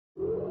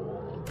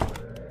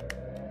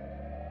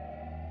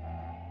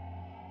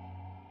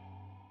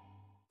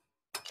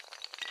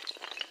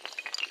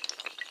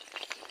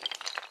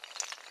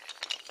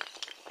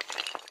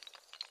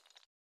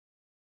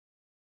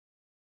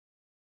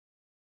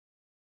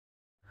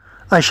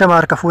Aishama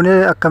harka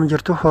fuunee akkam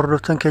jirtu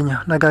hordoftan keenya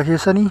nagaa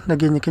keessanii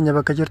nageenya keenya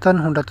bakka jirtan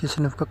hundatti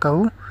isiniif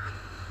qaqqabu.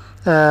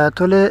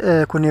 Tole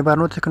kun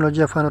barnoota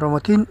teknoolojii afaan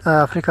Oromootiin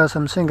Afrikaa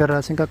Samseen garraa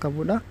isin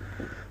qaqqabudha.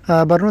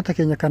 Barnoota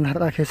keenya kan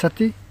har'aa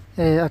keessatti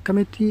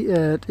akkamitti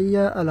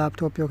xiyya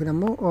laaptooppii yookiin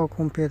immoo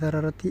kompiitara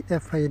irratti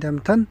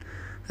fayyadamtan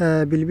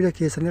bilbila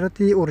keessan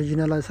irratti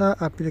oriijinaala isaa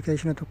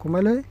appilikeeshina tokko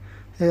malee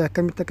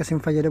akkamitti akka isin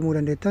fayyadamuu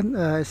dandeettan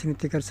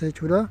isinitti agarsiisa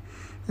jechuudha.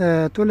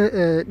 Tole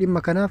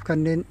dhimma kanaaf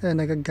kanneen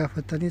na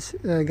gaggaafattanis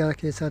gara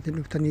keessaatiin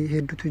dhuftanii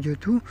hedduutu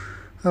jirtu.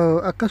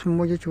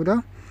 Akkasuma jechuudha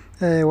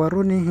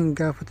warroonni hin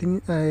gaafatin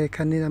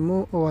kanneen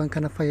ammoo waan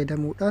kana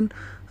fayyadamuudhaan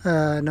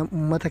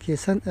uummata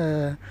keessan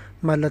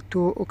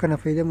mallattoo kana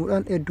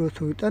fayyadamuudhaan iddoo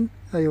tuutan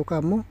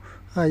yookaan ammoo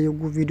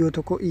yogguu viidiyoo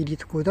tokko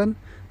edit gootan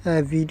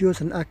viidiyoo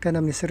san akka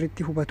namni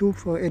sirriitti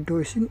hubatuuf iddoo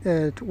isin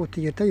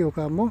tuqutti jirtan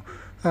yookaan ammoo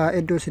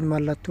iddoo isin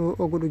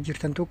mallattoo godhu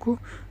jirtan tokko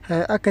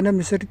akka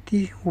namni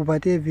sirriitti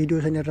hubatee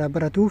viidiyoo san irraa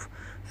baratuuf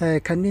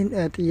kanneen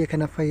xiyya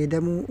kana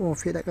fayyadamuu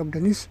fedha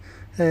qabdanis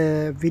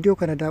viidiyoo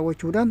kana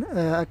daawwachuudhaan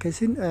akka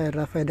isin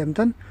irraa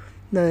fayyadamtan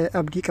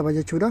abdii qaba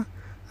jechuudha.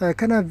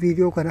 Kanaaf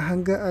viidiyoo kana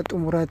hanga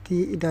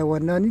xumuraatti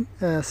daawwannaan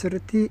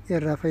sirriitti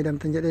irraa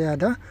fayyadamtan jedhee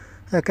yaada.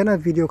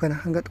 Kanaaf viidiyoo kana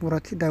hanga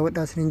xumuraatti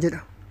daawwadhaa isiniin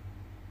jedha.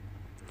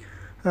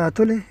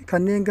 Tole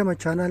kanneen gama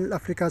chaanaal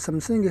Afrikaa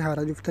Samsung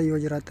haaraa dhuftan yoo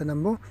jiraattan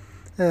ammoo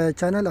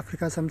chaanaal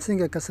Afrikaa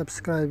Samsung akka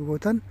subscribe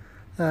gootan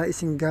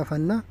isin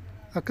gaafanna.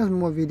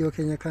 Akkasumas viidiyoo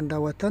keenya kan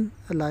daawwattan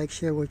like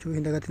share gochuu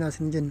hin dagatinaa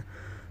isin jenna.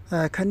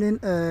 Kanneen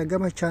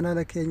gama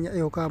chaanaala keenya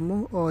yookaan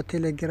ammoo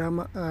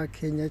telegiraama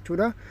keenya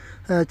jechuudha.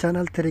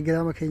 Chaanaal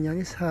telegiraama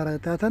keenyaanis haaraa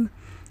taatan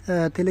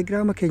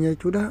telegiraama keenya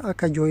jechuudha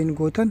akka join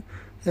gootan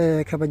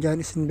kabajaan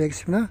isin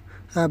beeksifna.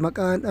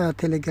 Maqaan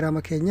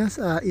telegiraama keenyaas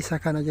isa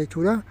kana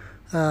jechuudha.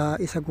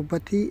 Isa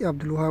gubbatti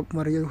Abdulwahaab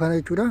Umar jedhu kana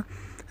jechuudha.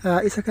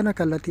 Isa kana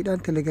kallattiidhaan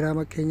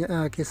telegiraama keenya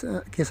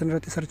keessan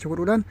irratti sarchi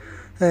godhuudhaan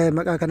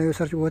maqaa kana yoo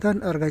sarchi gootan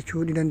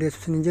argachuu ni dandeessu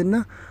isin jenna.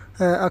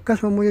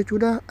 Akkasuma immoo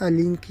jechuudha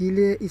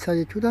liinkiilee isaa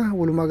jechuudha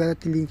walumaa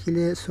galatti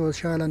liinkiilee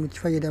sooshaala nuti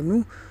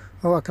fayyadamnu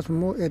akkasuma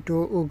immoo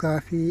iddoo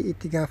gaafii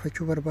itti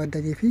gaafachuu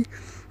barbaadanii fi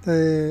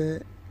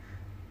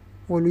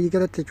walii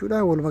galatti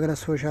jechuudha walumaa gala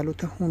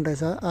sooshaalota hunda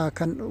isaa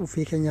kan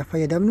ofii keenyaaf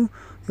fayyadamnu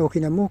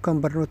yookiin ammoo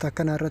kan barnoota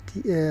akkanaa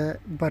irratti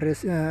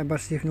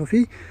barsiifnuu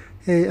fi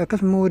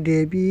akkasuma immoo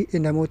deebii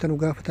namoota nu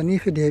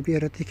gaafataniif deebii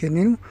irratti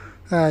kenninu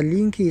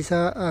liinkii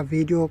isaa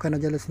viidiyoo kana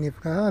jala isiniif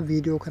ka'a.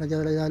 Viidiyoo kana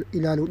jala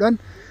ilaaluudhaan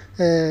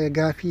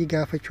gaafii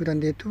gaafachuu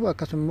dandeettu.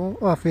 Akkasuma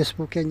immoo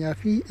feesbuuk keenyaa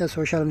fi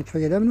sooshaala nuti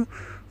fayyadamnu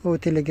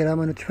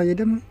telegiraama nuti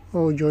fayyadamnu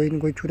jooyin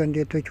gochuu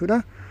dandeettu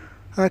jechuudha.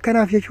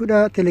 Kanaaf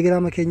jechuudha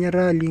telegiraama keenya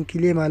irraa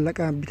liinkiilee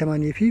maallaqaan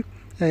bitamanii fi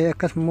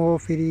akkasuma immoo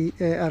firii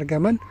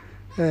argaman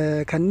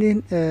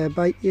kanneen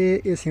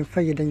baay'ee isin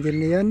fayyadan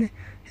jennee yaadne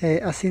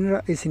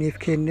asinirra isiniif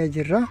kennee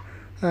jirra.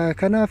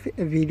 Kanaaf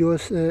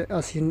viidiyoos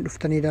asiin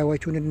dhuftanii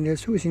daawwachuu ni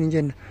dandeessu isin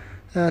jenna.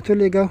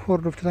 Tole egaa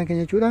hordoftoota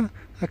keenya jechuudha.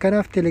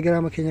 Kanaaf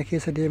telegiraama keenya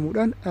keessa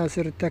deemuudhaan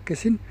asirratti akka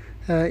isin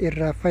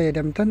irraa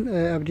fayyadamtan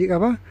abdii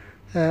qaba.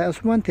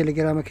 Asumaan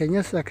telegiraama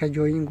keenyas akka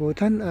jooyin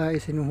gootan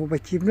isin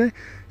hubachiifne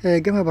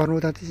gama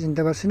barnootaatti isin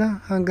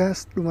dabarsina. Hanga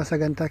dhuma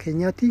sagantaa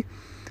keenyaatti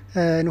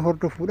nu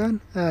hordofuudhaan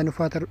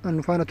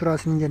nu faana turaa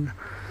isin jenna.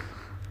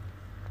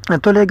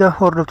 Tole egaa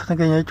hordoftoota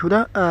keenya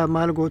jechuudha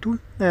maal gootu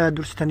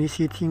dursitanii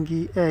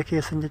siitingii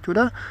keessan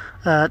jechuudha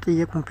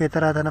xiyya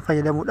kompiitaraa kana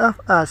fayyadamuudhaaf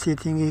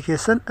siitingii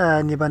keessan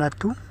ni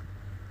banattu.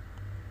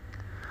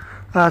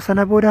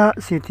 Sana booda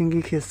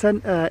siitingii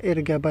keessan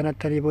erga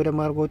banattanii booda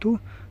maal gootu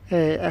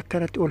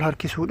akkanatti ol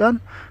harkisuudhaan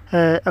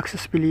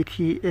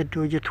accessibility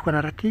iddoo jettu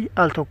kanarratti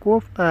al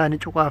tokkoof ni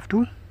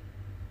cuqaaftu.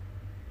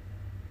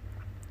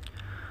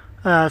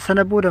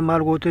 Sana booda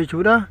maal gootu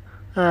jechuudha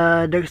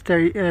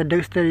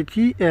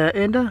dexterity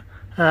and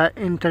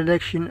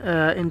interaction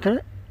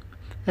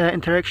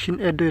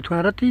iddoo jettu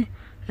kanarratti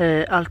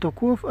al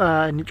tokkoof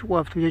ni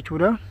cuqaaftu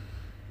jechuudha.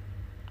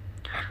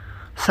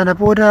 Sana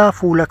booda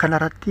fuula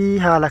kanarratti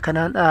haala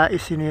kanaan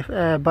isiniif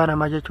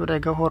banama jechuudha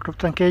egaa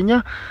hordoftan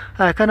keenya.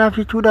 Kanaaf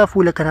jechuudha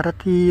fuula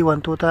kanarratti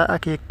wantoota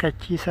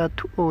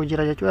akeekkachiisaatu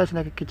jira jechuudha. Isin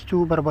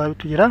akeekkachiisuu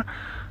barbaadutu jira.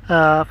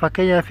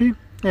 Fakkeenyaaf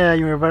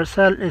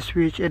universal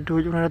switch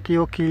iddoo kanarratti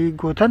yoo kilik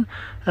gootan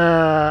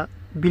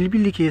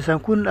bilbilli keessan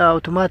kun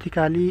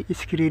automaatikaalii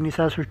iskiriin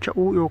isaa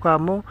socho'uu yookaan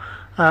ammoo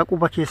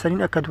quba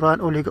keessaniin akka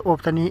duraan olii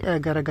ooftanii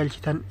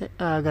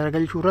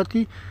garagalchuu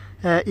irratti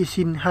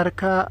isin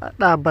harka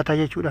dhaabbata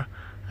jechuudha.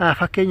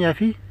 Fakkeenyaaf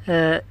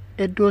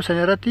iddoo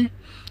sana irratti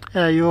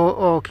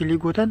yoo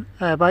kilik gootan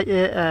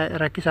baay'ee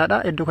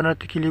rakkisaadha. Iddoo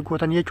kanarratti kilik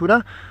gootan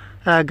jechuudha.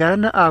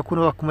 Garana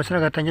kun akkuma isin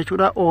agartan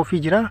jechuudha oofii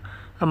jira.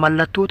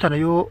 Mallattoo tana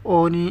yoo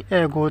oonii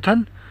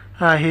gootan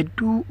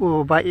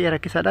hedduu baay'ee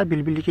rakkisaadha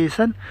bilbilli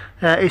keessan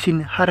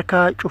isin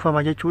harkaa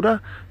cufama jechuudha.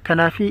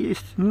 Kanaaf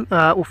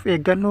uf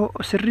eeggannoo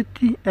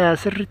sirritti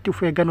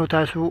uf eeggannoo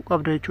taasisuu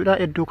qabdu jechuudha.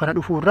 Iddoo kana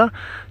dhufuurra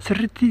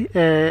sirritti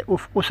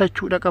uf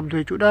qusachuudha qabdu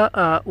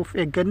jechuudha. Uf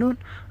eeggannoon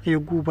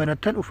yogguu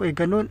banattan uf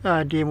eeggannoon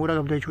deemuudha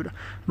qabdu jechuudha.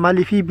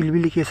 Maaliif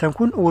bilbilli keessan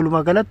kun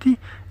walumaa galatti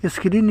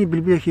iskiriinii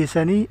bilbila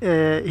keessanii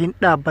hin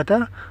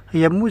dhaabbata.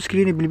 Yommuu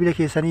iskiriinii bilbila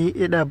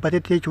keessanii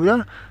dhaabbatetti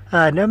jechuudha,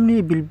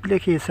 namni bilbila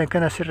keessan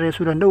kana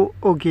sirreessuu danda'u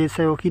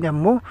ogeessa yookiin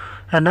ammoo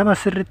nama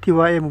sirritti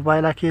waa'ee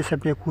mobaayilaa keessa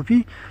beekuu fi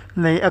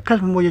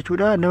akkasuma immoo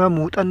jechuudha nama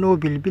muuxannoo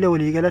bilbila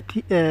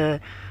waliigalatti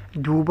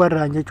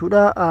duubarraan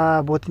jechuudha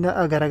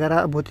bootina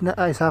garaagaraa bootina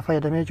isaa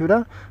fayyadamee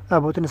jechuudha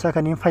bootina isaa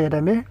kanneen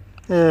fayyadamee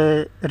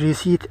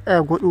riisiit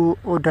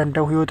godhuu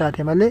danda'u yoo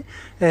taate malee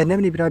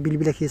namni biraa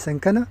bilbila keessan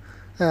kana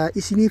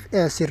isiniif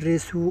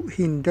sirreessuu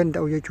hin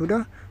danda'u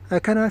jechuudha.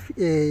 Kanaaf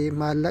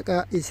maallaqa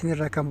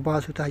isinirra kan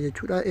baasu ta'a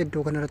jechuudha.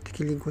 Iddoo kanarratti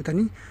kiliik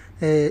gootanii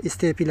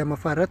isteepii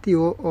lammaffaa irratti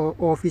yoo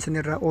ofii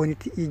isinirraa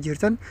oonitti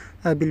jirtan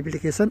bilbila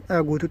keessan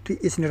guututti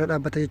isinirra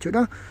dhaabbata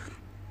jechuudha.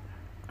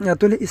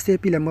 Tole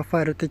isteepii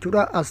lammaffaa irratti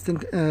jechuudha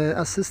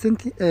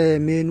assistant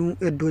meenuu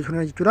iddoo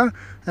kana jechuudha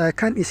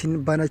kan isin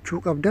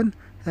banachuu qabdan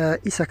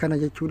isa kana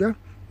jechuudha.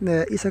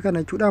 Isa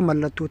kana jechuudha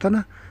mallattoo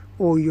tana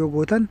ooyyoo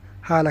gootan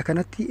haala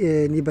kanatti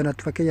ni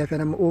banattu. Fakkeenyaaf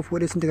nama oof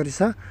godhee isinitti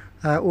agarsiisa.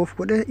 Oof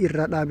godhee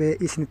irraa dhaabee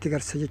isinitti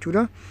agarsiisa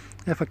jechuudha.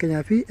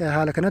 Fakkeenyaaf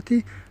haala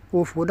kanatti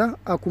oof godha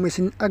akkuma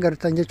isin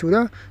agartan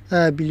jechuudha.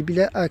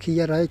 Bilbila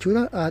kiyyarraa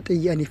jechuudha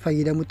xiyya ani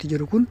fayyadamutti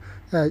jiru kun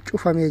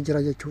cufamee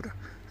jira jechuudha.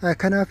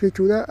 Kanaaf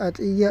jechuudha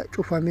xiyya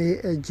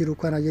cufamee jiru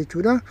kana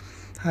jechuudha.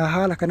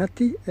 Haala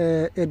kanatti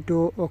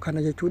iddoo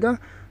kana jechuudha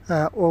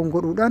oon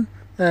godhuudhaan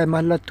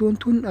mallattoon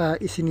tun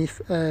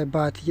isiniif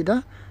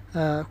baatiidha.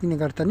 Kun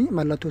agartanii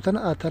mallattoo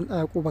tana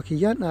quba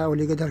kiyyaan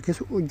olii gad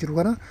harkisu jiru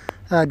kana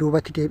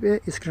duubatti deebi'ee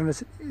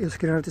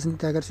iskiriinarratti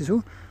isinitti agarsiisu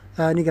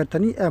ni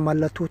agartanii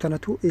mallattoo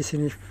tanatu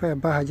isiniif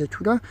baha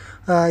jechuudha.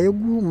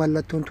 Yogguu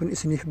mallattoon tun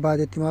isiniif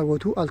baatetti maal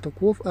gootu al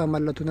tokkoof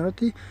mallattoo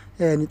tanatti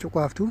ni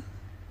cuqaaftu.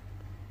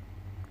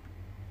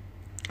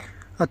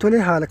 Tole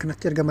haala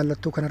kanatti erga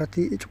mallattoo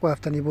kanarratti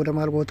cuqaaftanii booda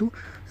maal gootu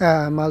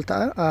maal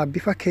ta'a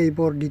bifa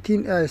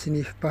keeyboordiitiin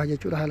isiniif baha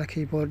jechuudha. Haala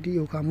keeyboordii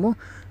yookaan immoo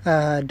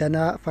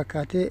danaa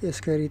fakkaatee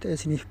iskiriinii ta'e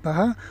isiniif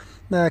baha.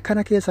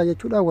 Kana keessaa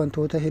jechuudha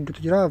wantoota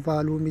hedduutu jira.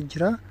 Vaaluumii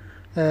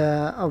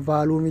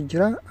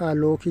jira,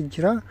 lookii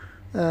jira,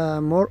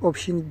 more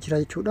option jira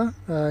jechuudha.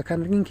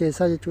 Kanneen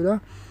keessaa jechuudha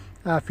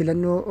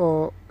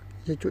filannoo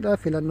jechuudha.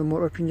 Filannoo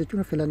more option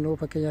jechuun filannoo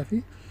fakkeenyaaf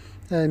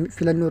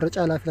filannoo irra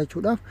caalaa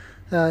filachuudhaaf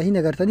hin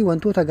agartanii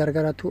wantoota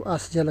gargaraatu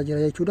as jala jira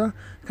jechuudha.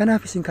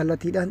 Kanaaf isin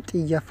kallattiidhaan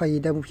xiyya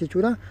fayyadamuuf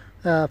jechuudha.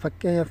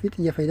 Fakkeenyaaf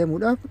xiyya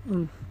fayyadamuudhaaf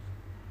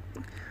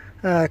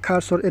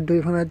kaarsor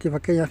iddoo kanatti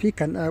fakkeenyaaf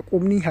kan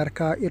qubni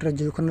harkaa irra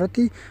jiru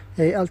kanarratti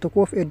al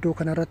tokkoof iddoo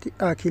kanarratti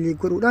kiliik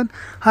godhuudhaan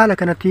haala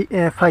kanatti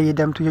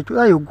fayyadamtu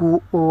jechuudha.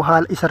 Yogguu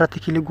haala isarratti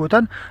kiliik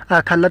gootan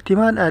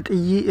kallattiimaan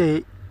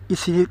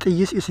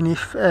xiyyis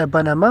isiniif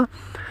banama.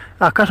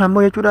 Akkasuma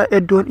immoo jechuudha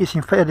iddoon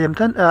isin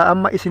fayyadamtan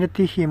amma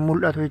isinitti hin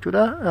mul'atu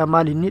jechuudha.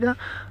 Maaliinidha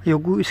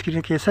yogguu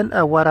iskiriin keessan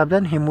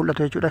waraabdan hin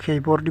mul'atu jechuudha.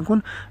 Keeyboordiin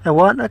kun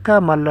waan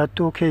akka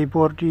mallattoo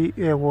keeyboordii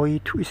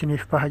wayiitu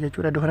isiniif baha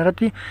jechuudha. Iddoo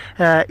kanarratti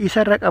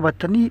isarra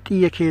qabattanii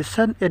xiyya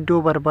keessan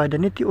iddoo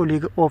barbaadanitti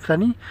olii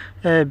ooftanii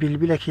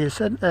bilbila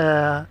keessan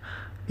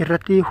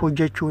irratti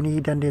hojjechuu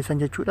ni dandeessan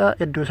jechuudha.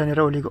 Iddoo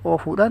sanirra olii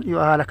oofuudhaan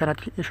yoo haala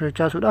kanatti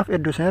sochaasuudhaaf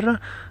iddoo sanirra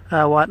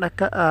waan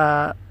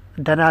akka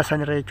danaa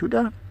sanirra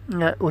jechuudha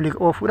olii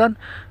oofuudhaan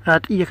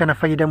xiyya kana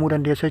fayyadamuu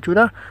dandeessu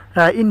jechuudha.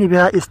 Inni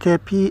biraa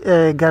isteepii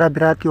gara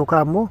biraatti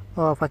yookaan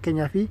immoo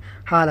fakkeenyaaf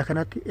haala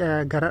kanatti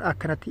gara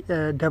akkanatti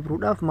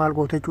dabruudhaaf maal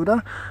gootu jechuudha.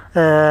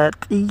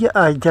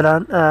 Xiyya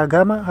jalaan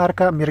gama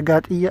harka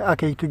mirgaa xiyya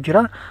akeeyitu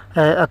jira.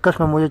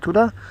 Akkasuma immoo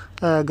jechuudha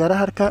gara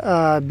harka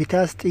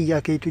bitaas xiyya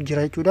akeeyitu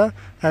jira jechuudha.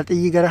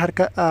 Xiyyi gara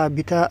harka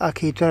bitaa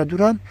akeeyitu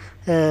duraan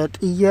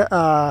xiyya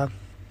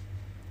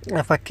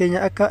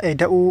fakkeenya akka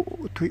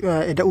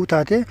eda'uu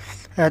taate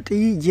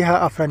xiyyi jiha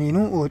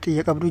afraniinuu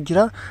xiyya qabdu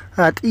jira.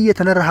 Xiyya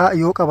tanarra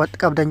yoo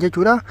qabdan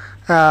jechuudha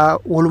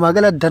walumaa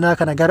gala danaa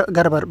kana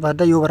gara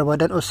barbaadan yoo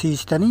barbaadan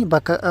osiisitanii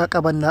bakka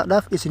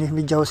qabannaadhaaf isiniif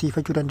mijaa'u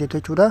siifachuu dandeettu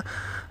jechuudha.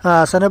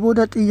 Sana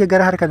booda xiyya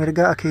gara harka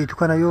mirgaa akeeyitu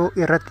kana yoo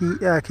irratti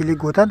kiliik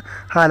gootan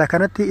haala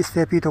kanatti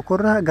isteepii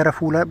tokkorra gara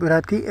fuula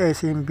biraatti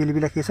isin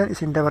bilbila keessan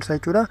isin dabarsa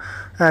jechuudha.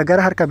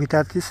 Gara harka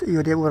bitaattis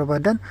yoo deebi'uu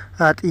barbaadan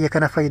xiyya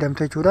kana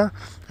fayyadamtu jechuudha.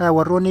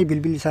 Warroonni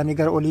bilbilli isaanii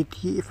gara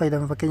oliitti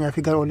fayyadaman fakkeenyaaf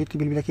gara oliitti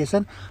bilbila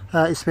keessan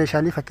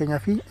ispeeshaalii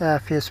fakkeenyaaf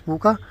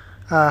feesbuuka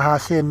haa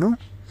seennu.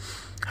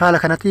 Haala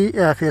kanatti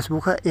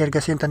feesbuuka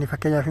erga seentanii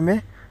fakkeenyaaf himee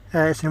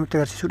isinitti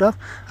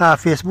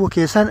agarsiisuudhaaf feesbuuk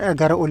keessan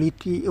gara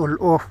oliitti ol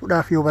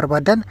oofuudhaaf yoo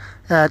barbaadan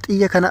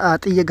xiyya kana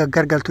xiyya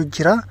gaggargaltu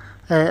jira.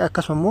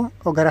 Akkasuma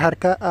immoo gara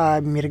harka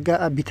mirga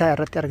bitaa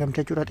irratti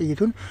argamte jechuudha. Xiyyi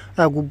tun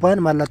gubbaan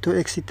mallattoo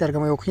eksitti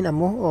argama yookiin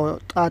ammoo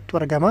xaattu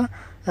argama.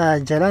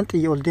 Jalaan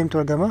xiyya ol deemtu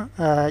argama.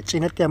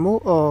 Cinatti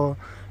ammoo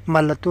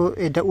mallattoo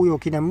da'uu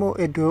yookiin ammoo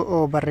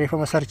iddoo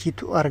barreeffama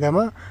sarchiitu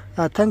argama.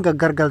 Tan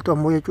gaggargaltu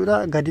ammoo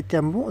jechuudha gaditti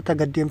ammoo tan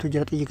gaddeemtu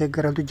jira xiyya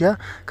gaggargaltu jira.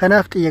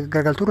 Kanaaf xiyya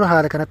gaggargalturra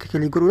haala kanatti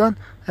kilii godhuudhaan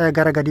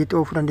gara gadiitti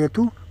oofuu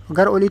dandeettu.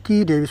 Gara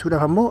olitti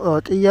deebisuudhaaf ammoo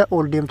xiyya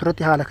ol deemtu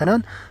irratti haala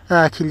kanaan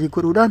kilii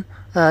godhuudhaan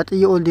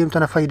xiyya ol deemtu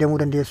kana fayyadamuu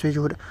dandeessu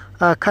jechuudha.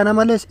 Kana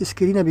malees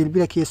iskiriina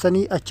bilbila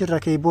keessanii achirra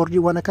keeyboordii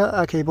waan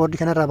akka keeyboordii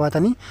kanarraa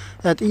baatanii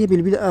xiyya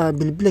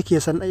bilbila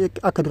keessan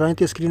akka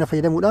duraanitti iskiriina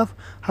fayyadamuudhaaf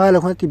haala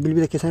kanatti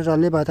bilbila keessanirraa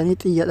illee baatanii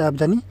xiyya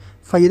dhaabdanii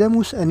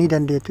fayyadamuus ni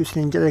dandeettu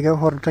isin jedhe egaa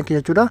hordoftan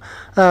jechuudha.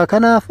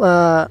 Kanaaf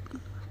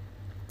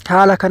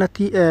haala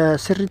kanatti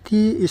sirriitti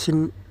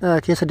isin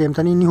keessa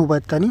deemtanii ni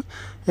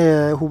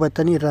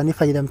hubattanii irraa ni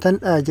fayyadamtan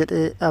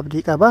jedhee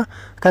abdii qaba.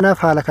 Kanaaf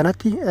haala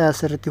kanatti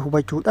sirriitti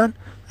hubachuudhaan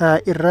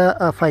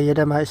irra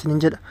fayyadamaa isinin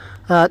jedha.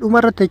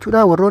 Dhumarratti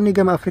jechuudha warroonni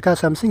gama Afrikaa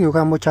Samsung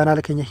yookaan immoo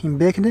chaanaala keenya hin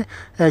beekne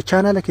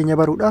chaanaala keenya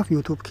baruudhaaf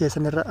YouTube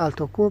keessanirra al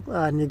tokko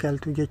ni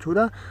galtu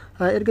jechuudha.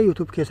 Erga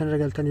YouTube keessanirra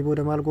galtanii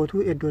booda maal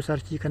gootu iddoo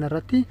sarchii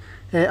kanarratti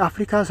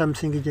Afrikaa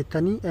Samsung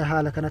jettanii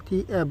haala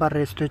kanatti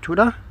barreessitu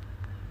jechuudha.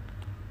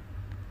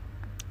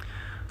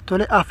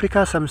 Tole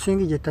Afrikaa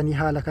Samsung jettanii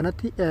haala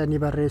kanatti ni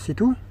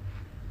barreessitu.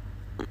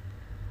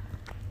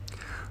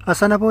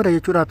 Sana booda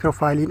jechuudha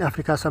piroofaayiliin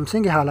Afrikaa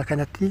Samsung haala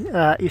kanatti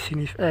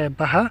isiniif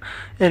baha.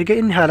 Erga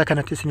inni haala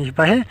kanatti isiniif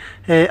bahe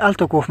al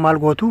tokkoof maal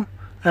gootu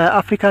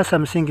Afrikaa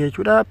Samsung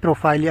jechuudha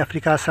piroofaayilii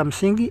Afrikaa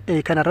Samsung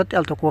kanarratti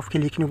al tokkoof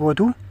kiliik ni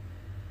gootu.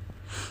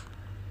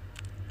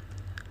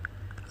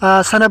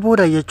 Sana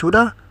booda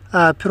jechuudha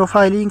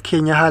piroofaayiliin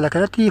keenya haala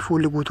kanatti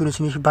fuulli guutuun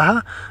isiniif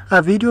baha.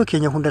 Viidiyoo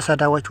keenya hunda isaa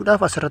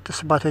daawwachuudhaaf asirratti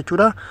baatu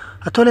jechuudha.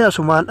 Tole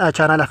asumaan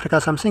chaanaala Afrikaa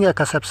Samsung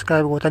akka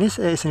sabskiraayib gootanis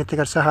isinitti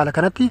agarsiisa haala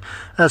kanatti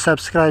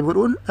sabskiraayib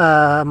godhuun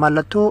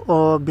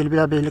mallattoo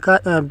bilbila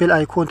bil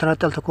aayikoon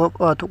tanatti al tokko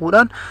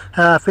tuquudhaan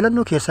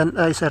filannoo keessan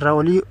isa irraa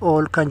olii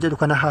ol kan jedhu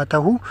kana haa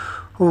ta'u.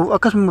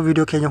 Akkasuma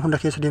viidiyoo keenya hunda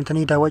keessa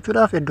deemtanii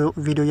daawwachuudhaaf iddoo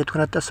viidiyoo jettu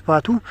kanatti as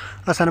baatu.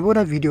 Sana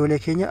booda viidiyoolee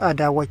keenya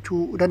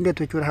daawwachuu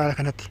dandeettu jechuudha haala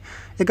kanatti.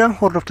 Egaa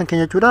hordoftan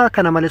keenya jechuudha.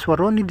 Kana malees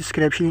warroonni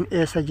diskiripshiniin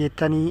eessa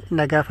jettanii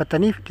na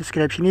gaafataniif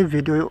diskiripshinii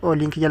viidiyoo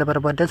liinkii jala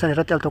barbaadan san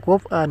irratti al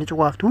tokkoof ni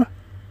cuqaaftu.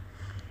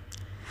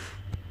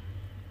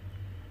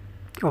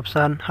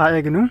 Obsaan haa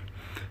eegnu.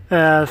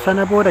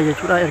 Sana booda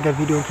jechuudha erga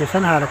viidiyoon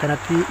keessan haala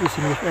kanatti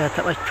isiniif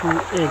taphachuu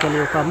eegale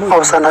yookaan immoo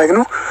obsaan haa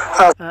eegnu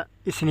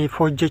isiniif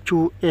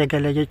hojjechuu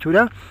eegale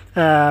jechuudha.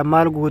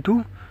 Maal gootu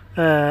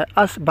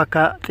as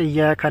bakka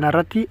xiyya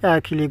kanarratti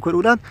kilii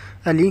godhuudhaan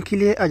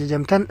liinkiilee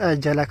ajajamtan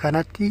jala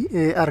kanatti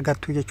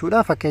argattu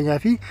jechuudha.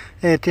 Fakkeenyaaf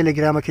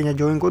teelegiraama keenya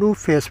jooyin godhuu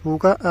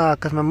feesbuuka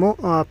akkasuma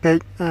immoo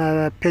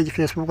peeji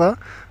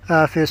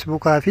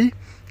feesbuukaa fi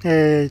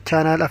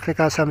chaanaal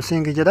Afrikaa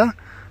Samsung jedha.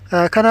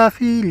 Kanaaf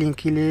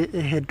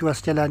liinkiilee hedduu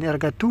as jalaa ni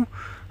argattu.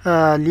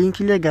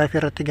 Liinkiilee gaafii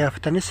irratti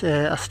gaafatanis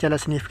as jala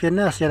isiniif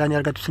kenna as jalaa ni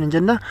argattu isin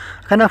jenna.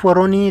 Kanaaf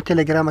warroonni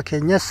teelegiraama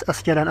keenyas as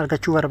jalaan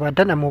argachuu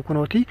barbaadan ammoo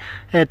kunooti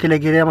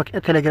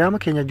teelegiraama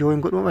keenya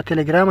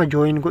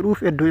jooyin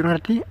godhuuf iddoo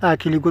irratti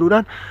kilii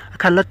godhuudhaan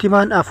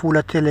kallattimaan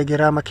fuula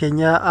teelegiraama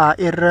keenya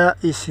irra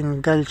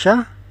isin galcha.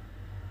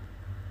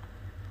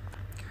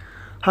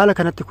 Haala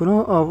kanatti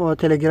kunoo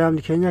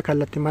teelegiraamni keenya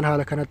kallattimaan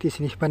haala kanatti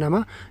isiniif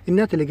banama.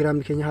 Inni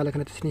teelegiraamni keenya haala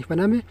kanatti isiniif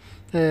baname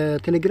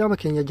teelegiraama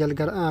keenya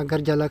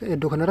gar jalaa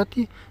iddoo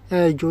kanarratti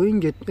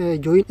jooyin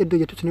iddoo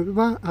jettu isiniif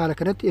dhufa. Haala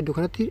kanatti iddoo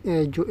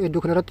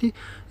kanarratti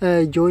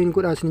jooyin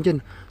godhaa isin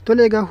jenna.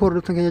 Tole egaa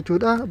hordoftan keenya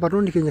jechuudha.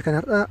 Barnoonni keenya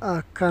kanarraa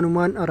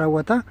akkanumaan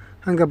raawwata.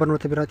 Hanga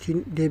barnoota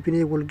biraatiin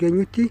deebinee wal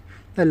geenyutti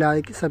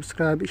laayik,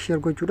 sabskiraayib, sheer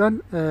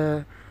gochuudhaan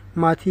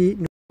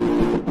maatii